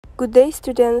Good day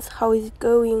students, how is it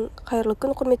going? Қайырлы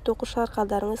күн, құрметті оқушылар,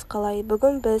 қалдарыңыз қалай?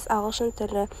 Бүгін біз ағылшын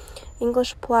тілі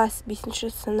English Plus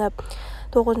 5-ші сынып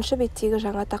 9-шы беттегі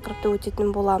жаңа тақырыпты өтетін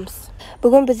боламыз.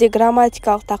 Бүгін бізде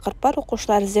грамматикалық тақырып бар.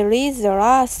 Оқушылар there is, there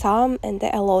are, some and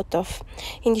a lot of.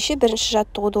 Ендеше бірінші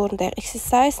жаттығуды орындайық.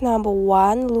 Exercise number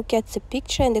 1. Look at the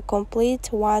picture and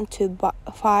complete 1 to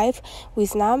 5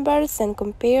 with numbers and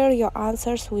compare your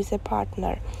answers with a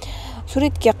partner.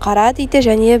 Суретке қара дейді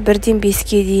және 1-ден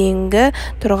 5-ке дейінгі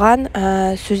тұрған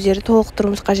сөздерді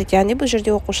толықтыруымыз қажет. Яғни бұл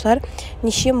жерде оқушылар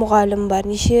неше мұғалім бар,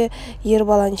 неше ер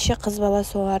бала, неше қыз бала,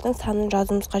 солардың санын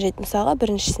жазуымыз қажет. Мысалға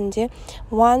біріншісінде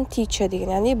one teacher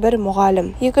деген, яғни бір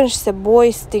мұғалім. Екіншісі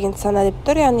boys деген сана деп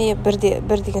тұр, яғни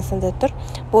бір деген санда тұр.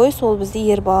 Boys ол бізде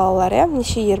ер балалар,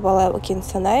 неше ер бала екенін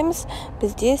санаймыз.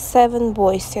 Бізде 7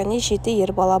 boys, яғни 7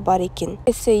 ер бала бар екен.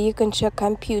 Екінші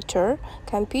computer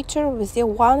бізде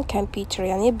one computer,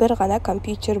 яғни бір ғана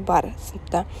компьютер бар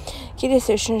сыныпта.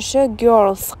 Келесі үшінші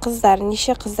girls, қыздар,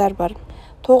 неше қыздар бар?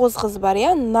 9 қыз бар,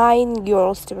 9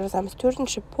 girls деп жазамыз.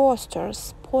 Төртінші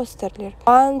постерлер.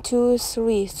 1, 2,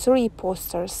 3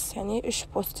 posters, яғни 3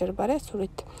 постер бар,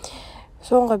 сурет.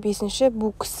 Соңғы 5-ші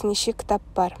books, неше кітап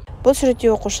бар? Бұл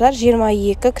суретте оқушылар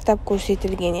 22 кітап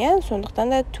көрсетілген, сондықтан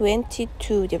да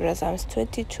 22 деп жазамыз.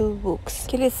 22 books.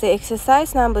 Келесі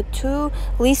exercise number 2.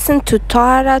 Listen to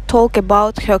Tara talk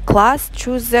about her class.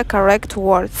 Choose the correct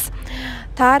words.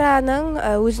 Тараның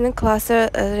өзінің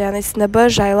класы, яғни сыныбы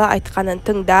жайлы айтқанын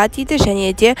тыңда дейді,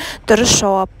 және де дұрыс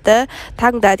жауапты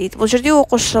таңда дейді. Бұл жерде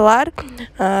оқушылар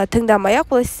тыңдамай-ақ,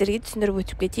 бұл сіздерге түсіндіріп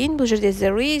өтіп кетейін. Бұл жерде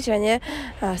there is және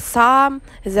some,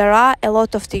 there are, a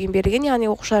lot of деген берілген.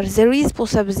 Яғни оқушылар there is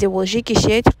болса бізде ол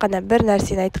жекеше тек қана бір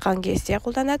нәрсені айтқан кезде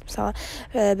қолданады. Мысалы,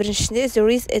 біріншісінде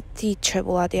there is a teacher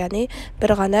болады, яғни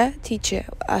бір ғана teacher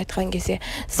айтқан кезде.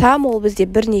 Some ол бізде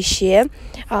бірнеше,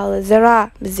 ал there are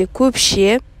бізде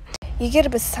көпше.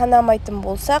 Егер біз санамайтын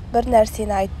болсақ, бір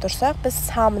нәрсені айтып тұрсақ, біз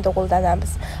some'ды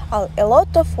қолданамыз. Ал a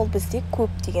lot of ол бізде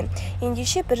көп деген.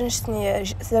 Ендеше біріншісіне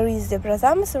there is деп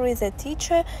жазамыз, there is a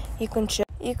teacher.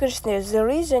 Екіншісіне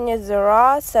there is және there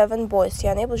are 7 boys.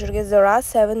 Яғни бұл жерге there are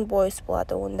 7 boys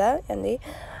болады онда, яғни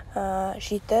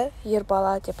 7 ер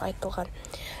бала деп айтылған.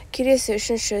 Келесі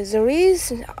үшінші there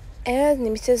is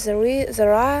немесе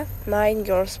there are 9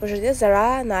 girls. Бұл жерде there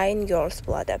are 9 girls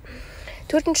болады.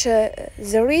 Төртінші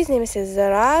there is немесе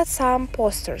there are some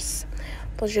posters.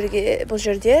 Бұл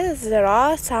жерде there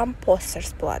are some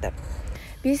posters болады.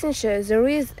 Бесінші there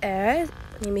is a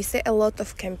немесе a lot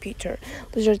of computer.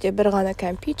 Бұл жерде бір ғана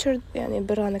компьютер, яғни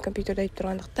бір ғана компьютерді айтып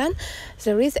тұрғандықтан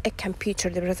there is a computer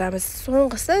деп жазамыз.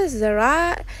 Соңғысы there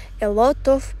are a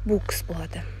lot of books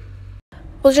болады.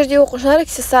 Бұл жерде оқушылар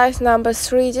exercise number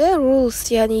 3-де rules,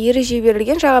 яғни ереже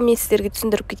берілген, жаңа мен сіздерге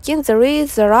түсіндіріп кеткен there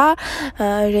is, there are,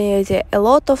 және де a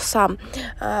lot of some.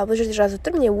 Бұл жерде жазып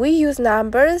тұр, міне we use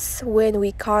numbers when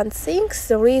we count things.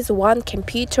 There is 1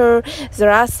 computer, there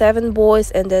are 7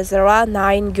 boys and there are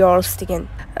 9 girls деген.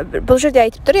 Бұл жерде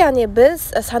айтып тұр, яғни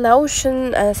біз санау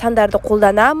үшін сандарды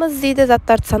қолданамыз дейді,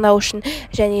 заттарды санау үшін,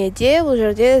 және де бұл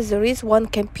жерде there is 1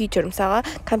 computer. Мысалға,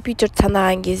 компьютерді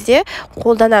санаған кезде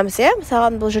қолданамыз, мысалға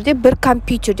бұл жерде бір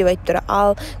компьютер деп айтып тұр.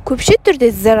 Ал көпше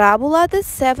түрде there are болады,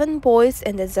 7 boys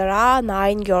and there are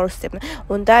 9 girls деп.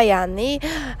 Онда яғни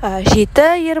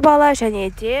 7 ер бала және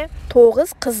де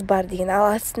 9 қыз бар деген.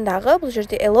 Ал астындағы бұл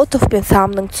жерде a lot of пен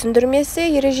some'ның түсіндірмесі,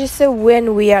 ережесі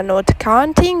when we are not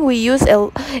counting, we use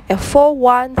for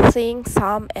one thing,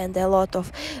 some and a lot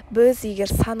of. Біз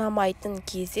егер санамайтын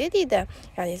кезде дейді,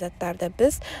 яғни заттарды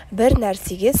біз бір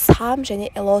нәрсеге some және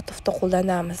a lot of-ты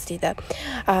қолданамыз дейді.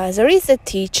 There is a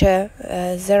teacher,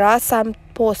 there are some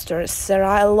posters, there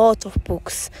are a lot of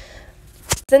books.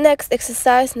 The next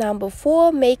exercise number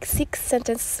 4, make 6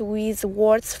 sentences with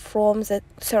words from the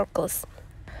circles.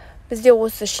 Бізде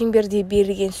осы шеңберде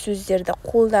берілген сөздерді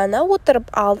қолдана отырып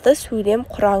алты сөйлем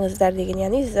құраңыздар деген.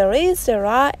 Яғни there is, there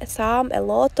are, some, a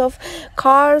lot of,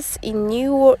 cars in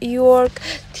New York,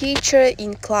 teacher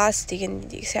in class деген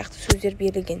сияқты сөздер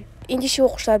берілген. Ендеше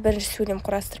оқушылар бірінші сөйлем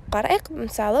құрастырып қарайық.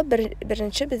 Мысалы,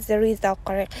 бірінші біз there is алып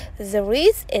қарайық. There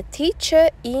is a teacher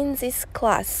in this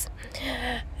class.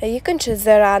 Екінші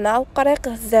there are алып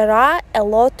қарайық. There are a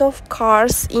lot of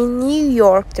cars in New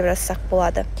York деп жазсақ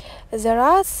болады. There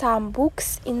are some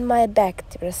books in my bag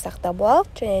деп жазсақ та болады.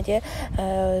 Және де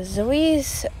there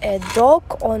is a dog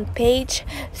on page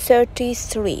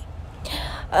 33.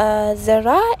 There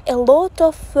are a lot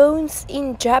of phones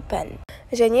in Japan.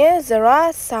 Және there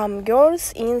are some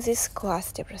girls in this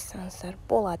class деп жазсаңыздар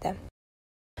болады.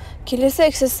 Келесі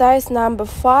exercise number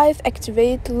 5.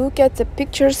 Activate, look at the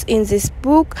pictures in this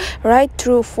book. Write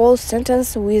true false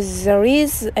sentence with there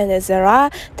is and there are.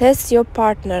 Test your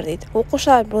partner дейді.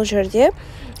 Оқушылар бұл жерде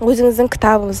өзіңіздің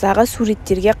кітабыңыздағы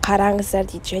суреттерге қараңыздар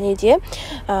дейді. Және де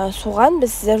соған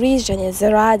біз there is және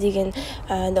there are деген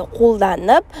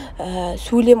қолданып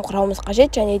сөйлем құрауымыз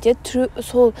қажет. Және де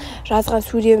сол жазған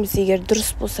сөйлеміміз егер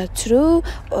дұрыс болса true,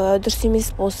 дұрыс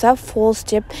емес болса false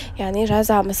деп яғни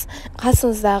жазамыз.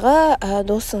 Қасыңыздағы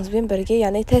досыңызбен бірге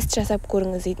яғни тест жасап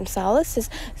көріңіз дейді. Мысалы, сіз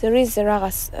there is there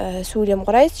are сөйлем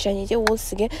құрайсыз және де ол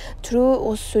сізге true,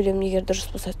 осы сөйлем егер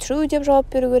дұрыс болса true деп жауап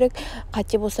беру керек,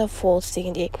 қате болса false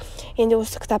дегендей. Енді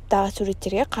осы кітаптағы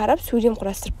суреттерге қарап сөйлем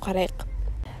құрастырып қарайық.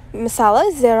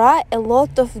 Мысалы, there are a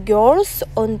lot of girls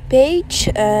on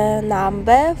page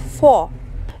number 4.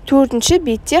 Төртінші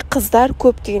бетте қыздар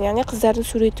көп деген, яғни қыздардың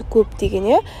суреті көп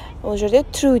дегені, ол жерде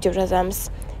true деп жазамыз.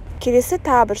 Келесі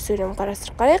тағы бір сөйлем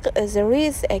қарастырып қарайық. There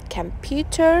is a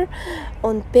computer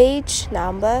on page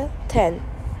number 10.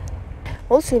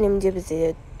 Ол сөйлемде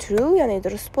бізде true, яғни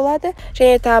дұрыс болады.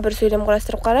 Және тағы бір сөйлем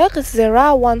қарастырып қарайық. There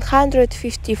are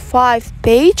 155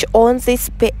 page on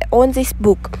this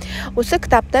book. Осы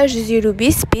кітапта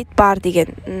 155 бет бар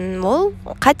деген. Ол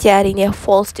қате, әрине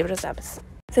false деп жазамыз.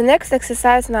 The next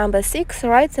exercise number 6.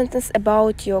 Write sentence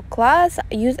about your class.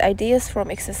 Use ideas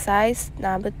from exercise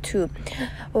number 2.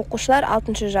 Оқушылар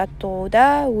 6-шы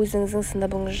жаттығуда өзіңіздің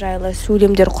сыныбыңыз жайлы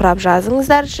сөйлемдер құрап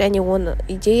жазыңыздар және оның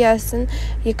идеясын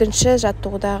 2-ші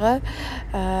жаттығудағы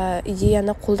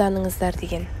идеяны қолданыңыздар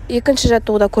деген. 2-ші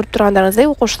жаттығуда көріп тұрғандарыңыздай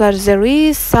оқушылар there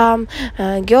is, some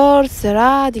girls, there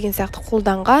are деген сияқты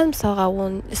қолданған. Мысалға,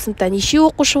 сыныпта неше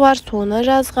оқушы бар, соны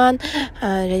жазған,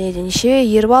 және де неше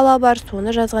ер бала бар,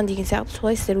 соны жазған деген сияқты.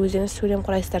 Солай сіздер өздеріңіз сөйлем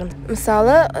құрайсыздар.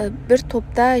 Мысалы, бір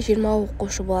топта 20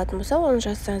 оқушы болатын болса, оны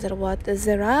жазсаңыздар болады.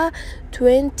 There are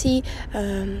 20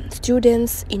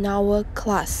 students in our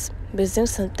class. Біздің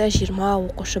сыныпта 20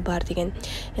 оқушы бар деген.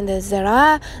 Енді there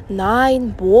are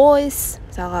 9 boys,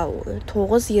 мысалға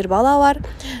 9 ер бала бар.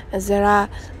 There are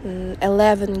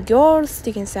 11 girls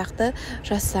деген сияқты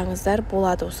жазсаңыздар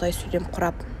болады осылай сөйлем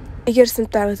құрап. Егер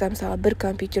сыныптарыңызда мысалы бір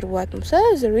компьютер болатын болса,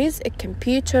 there is a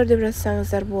computer деп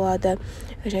жазсаңыздар болады.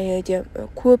 Және де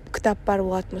көп кітап бар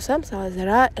болатын болса, мысалы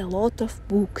there are a lot of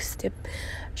books деп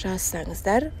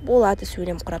жазсаңыздар болады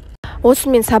сөйлем құрап.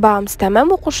 Осымен сабағымыз тәмам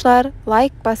оқушылар.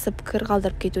 Лайк басып, пікір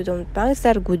қалдырып кетуді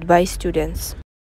ұмытпаңыздар. Goodbye, students.